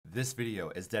This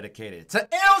video is dedicated to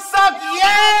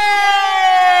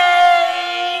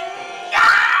𝙊𝙍𝙄𝙬𝙬!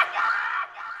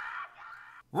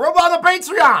 Rub on the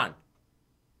Patreon!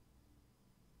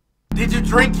 Did you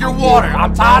drink your water?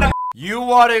 I'm tired of. You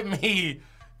wanted me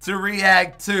to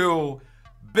react to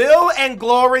Bill and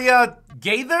Gloria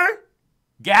Gaither?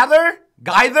 Gaither?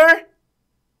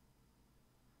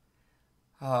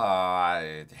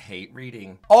 I hate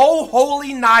reading. Oh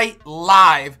Holy Night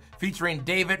Live featuring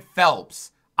David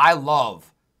Phelps. I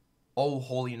love Oh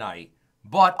Holy Night.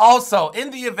 But also, in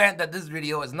the event that this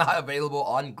video is not available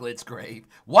on 𝙊𝙃𝙀𝙀𝙍.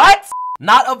 What?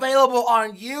 Not available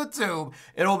on YouTube.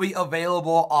 It'll be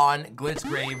available on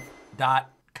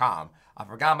𝙊𝙃𝙀𝙀𝙍.com. I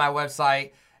forgot my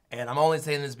website, and I'm only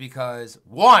saying this because,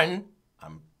 one,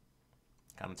 I'm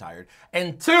kind of tired,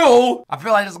 and two, I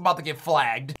feel like it's about to get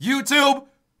flagged. YouTube,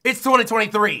 it's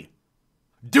 2023.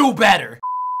 Do better.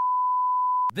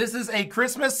 This is a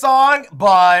Christmas song,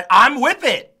 but I'm with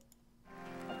it.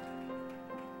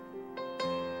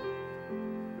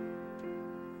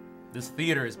 This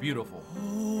theater is beautiful.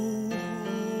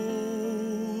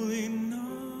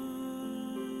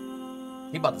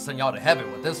 He about to send y'all to heaven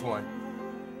with this one.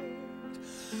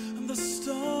 The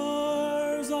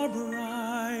stars are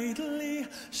brightly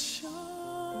shining.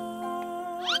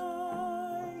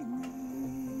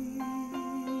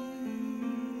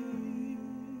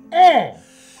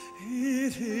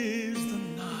 It is the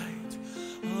night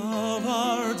of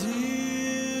our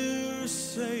dear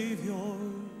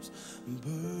Savior's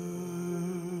birth.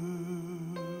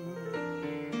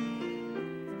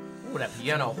 Ooh, that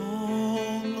piano.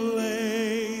 Long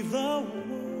lay the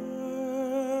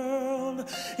world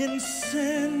in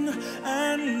sin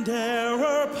and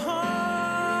error pining.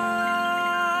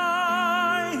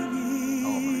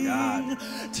 Oh my God.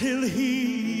 Till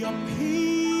he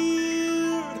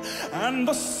appeared and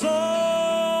the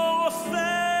soul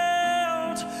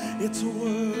felt its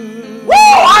worth. Woo!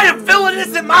 I am feeling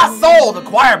this in my soul. The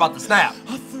choir about to snap.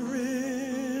 A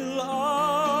thrill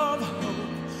of hope.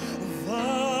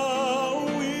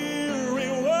 The weary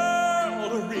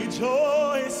world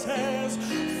rejoices,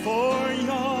 for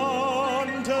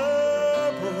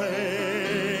yonder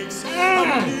breaks a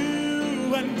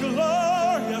new and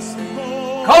glorious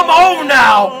morn. Come on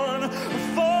now.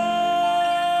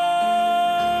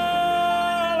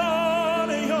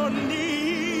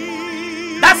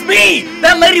 That's me!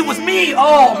 That lady was me!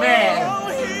 Oh, man!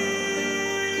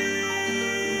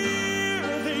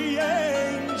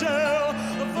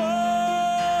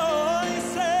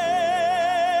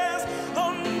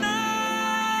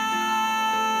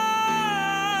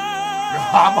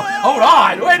 Hold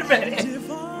on! Wait a minute!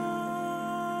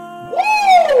 Woo!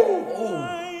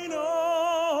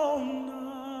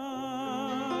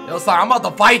 Yo, son, I'm about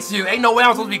to fight you. Ain't no way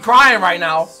I'm supposed to be crying right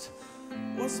now.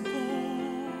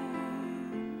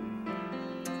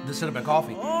 This should have been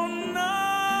coffee. All night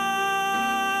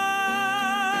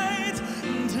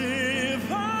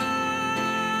divine,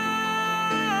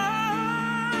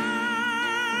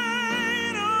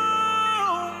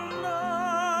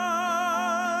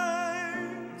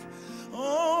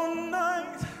 all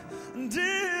night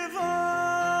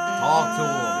divine. Talk to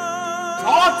him.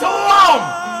 Talk to him!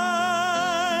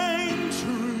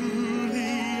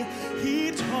 Truly,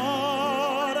 he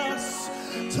taught us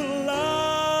to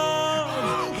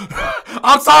love.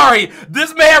 I'm sorry,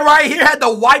 this man right here had to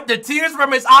wipe the tears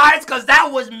from his eyes because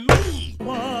that was me.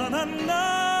 One another.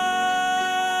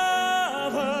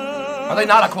 Are they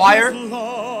not a choir? His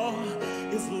law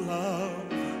is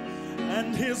love,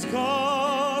 and his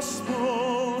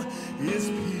gospel is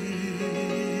peace.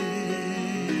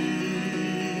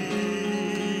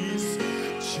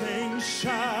 Chains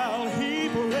shall he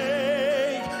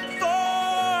break,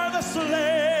 for the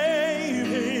slave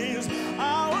is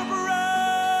our brother,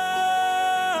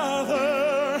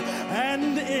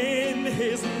 and in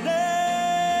his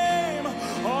name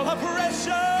all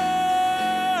oppression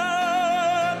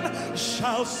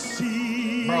shall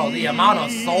cease. Bro, the amount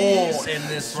of soul in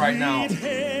this right now. Sweet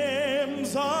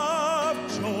hymns of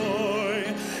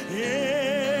joy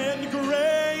in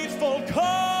grateful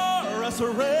chorus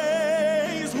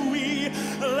raise we,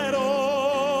 let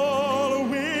all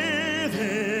within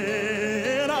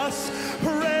us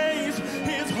praise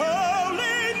his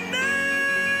holy name.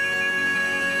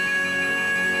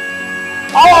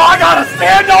 Oh, I gotta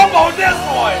stand up on this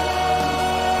one.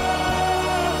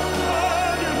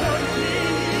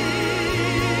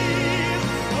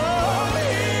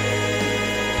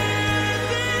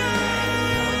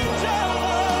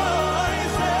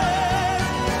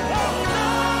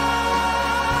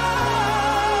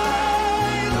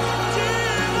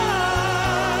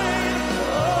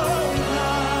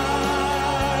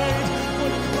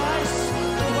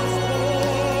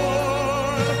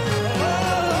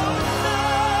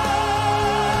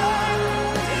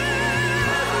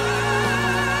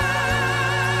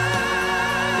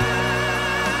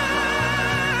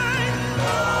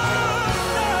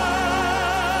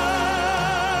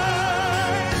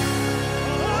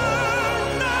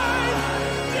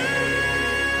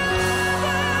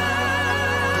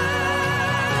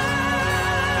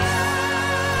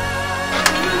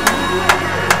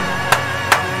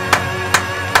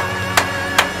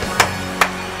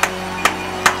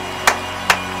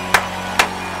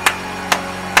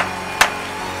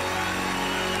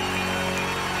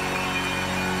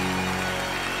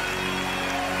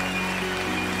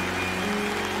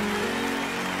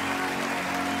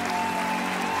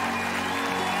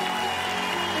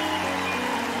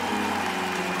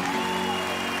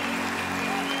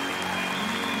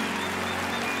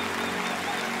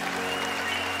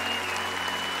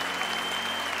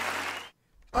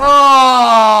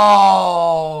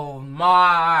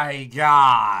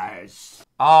 gosh.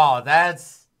 Oh,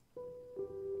 that's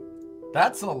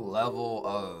a level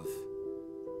of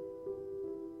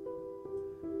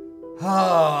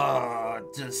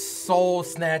just soul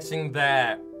snatching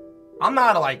that I'm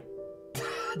not like,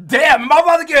 damn, am I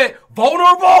about to get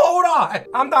vulnerable? Hold on.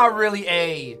 I'm not really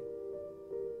a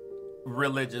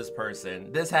religious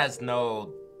person. This has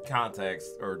no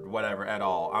context or whatever at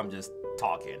all. I'm just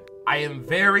talking. I am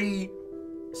very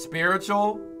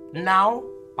spiritual now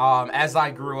as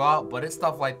I grew up, but it's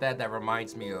stuff like that that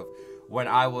reminds me of when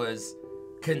I was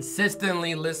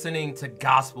consistently listening to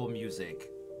gospel music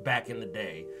back in the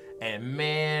day. And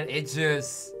man, it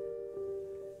just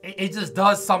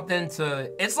does something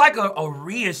to, it's like a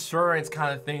reassurance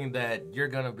kind of thing that you're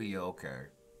gonna be okay.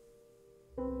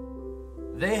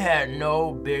 They had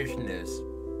no business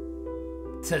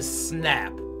to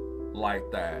snap like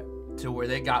that to where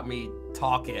they got me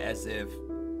talking as if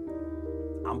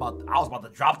I was about to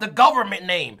drop the government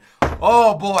name.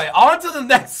 Oh boy, on to the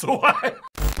next one.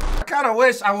 I kind of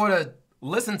wish I would have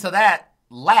listened to that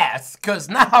last, because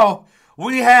now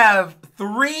we have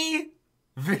 3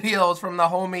 videos from the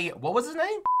homie, what was his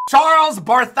name? Charles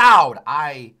Berthoud.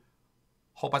 I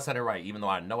hope I said it right, even though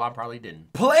I know I probably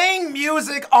didn't. Playing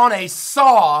music on a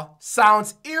saw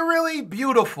sounds eerily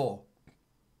beautiful.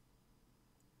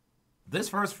 This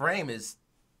first frame is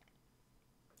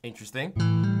interesting.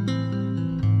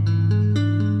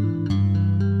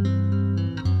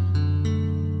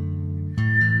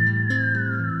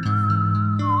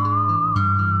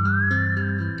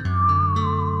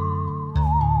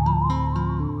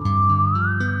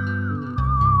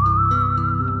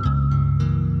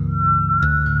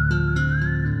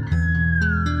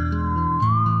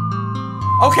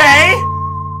 Okay,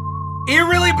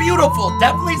 eerily beautiful,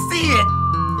 definitely see it.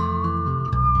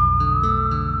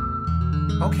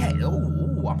 Okay,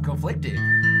 ooh, I'm conflicted.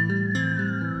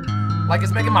 Like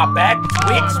it's making my back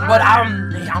twitch, but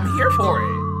I'm here for it.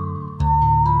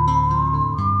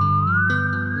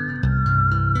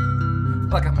 I feel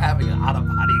like I'm having an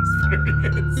out-of-body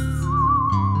experience.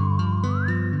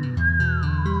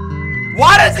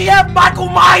 Why does he have Michael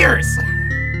Myers?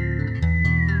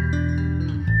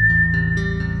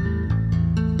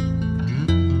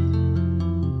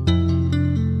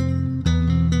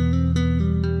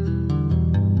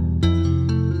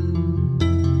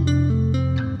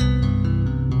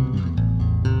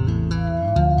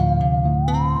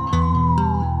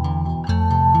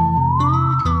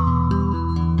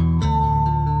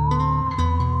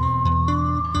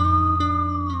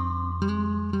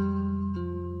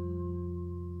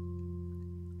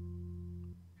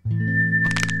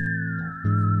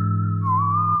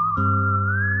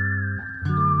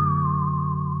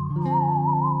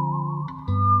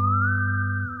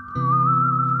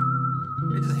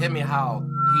 Hit me how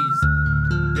he's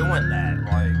doing that.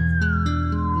 Like,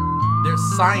 there's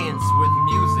science with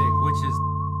music, which is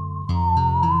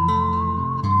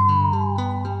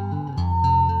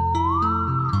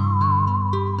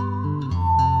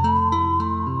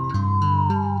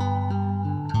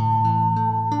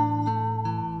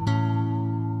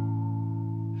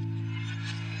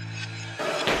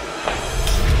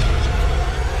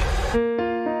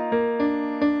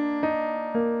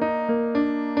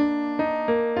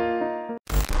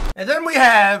And then we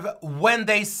have when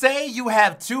they say you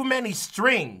have too many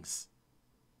strings.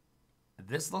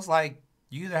 This looks like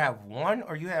you either have one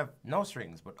or you have no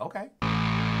strings, but okay.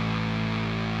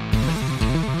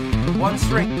 One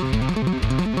string.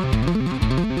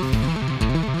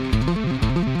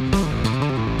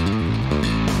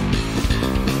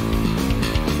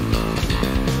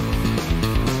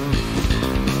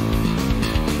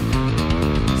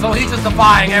 So he's just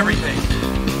defying everything.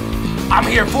 I'm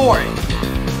here for it.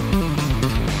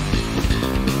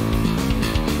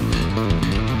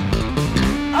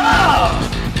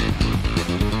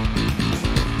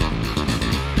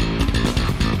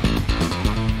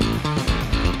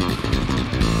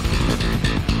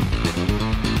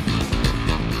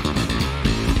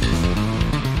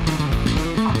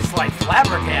 I'm just like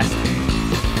flabbergasted.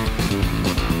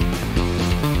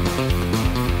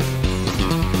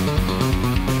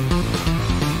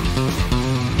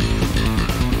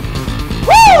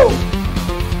 Woo!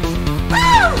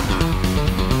 Woo!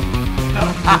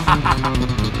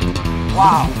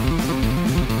 Wow.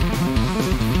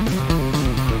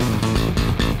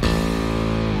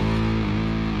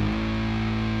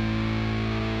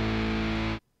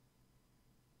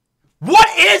 What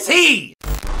is he?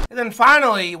 And then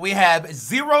finally, we have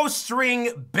 0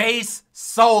 string bass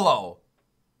solo.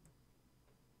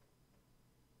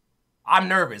 I'm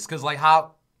nervous because like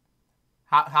how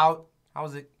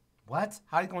is it? What?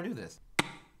 How are you gonna do this?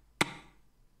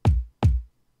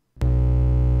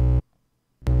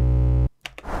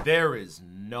 There's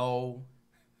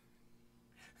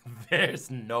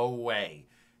no way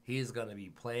he's gonna be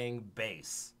playing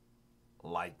bass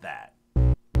like that.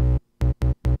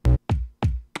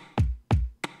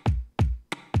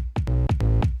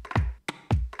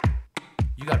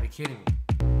 You gotta be kidding me.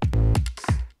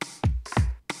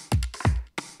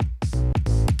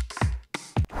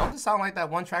 Don't this sound like that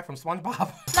one track from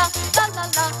SpongeBob? La, la, la,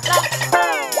 la, la.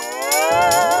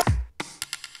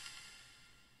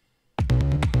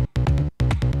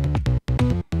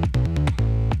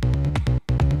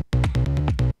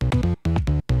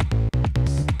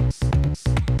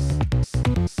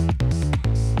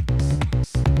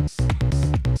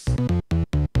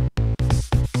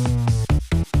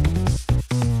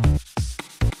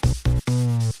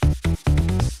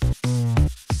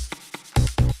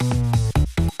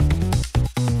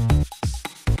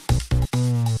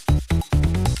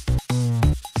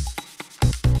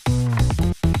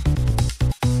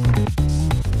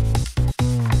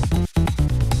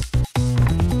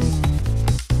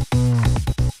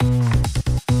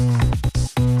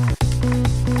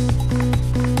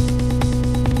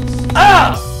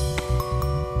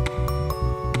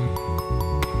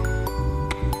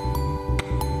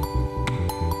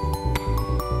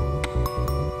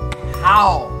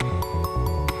 How?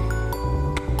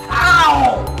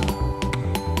 How?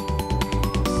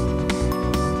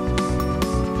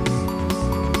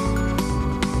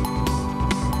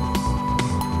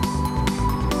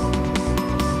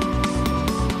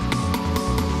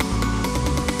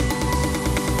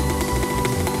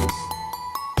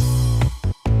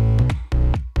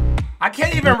 I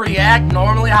can't even react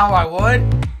normally how I would,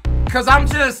 because I'm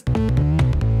just...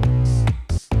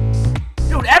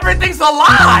 Dude, everything's a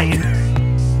lie!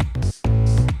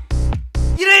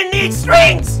 You didn't need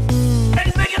strings! And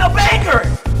he's making a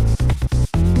banger!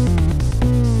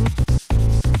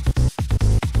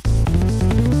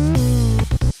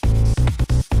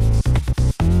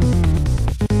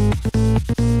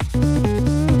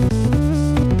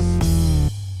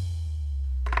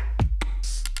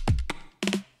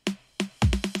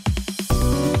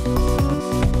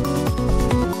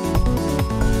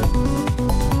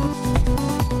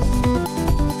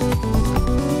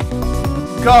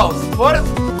 Ghost, what?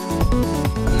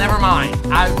 Never mind.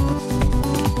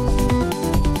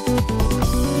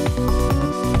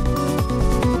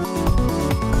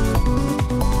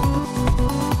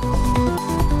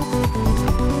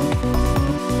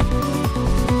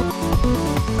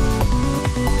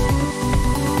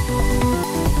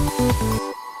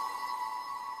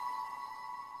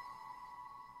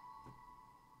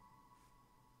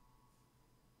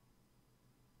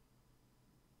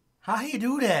 How you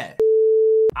do that?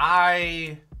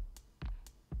 I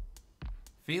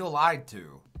feel lied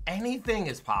to. Anything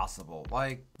is possible.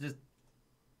 Like, just...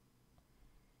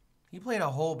 He played a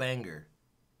whole banger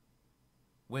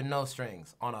with no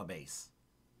strings on a bass.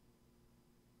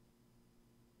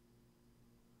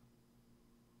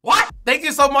 What? Thank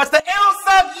you so much to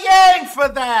Ilsa Yang for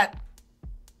that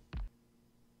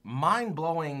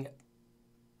mind-blowing,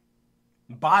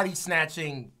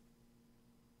 body-snatching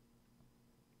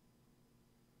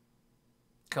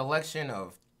collection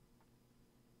of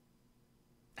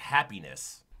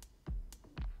happiness.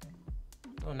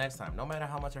 Until next time, no matter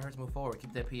how much it hurts, move forward.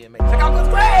 Keep that PMA. Check out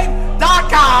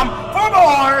GlitchGrave.com for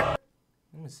more.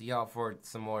 Let me see y'all for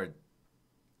some more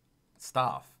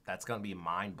stuff that's gonna be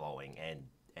mind-blowing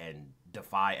and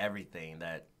defy everything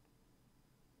that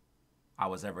I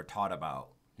was ever taught about,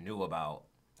 knew about,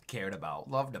 cared about,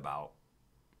 loved about.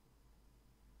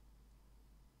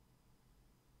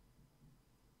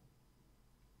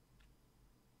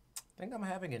 I think I'm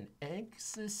having an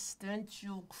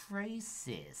existential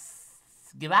crisis.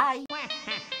 Goodbye.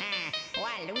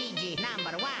 Luigi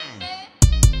 #1.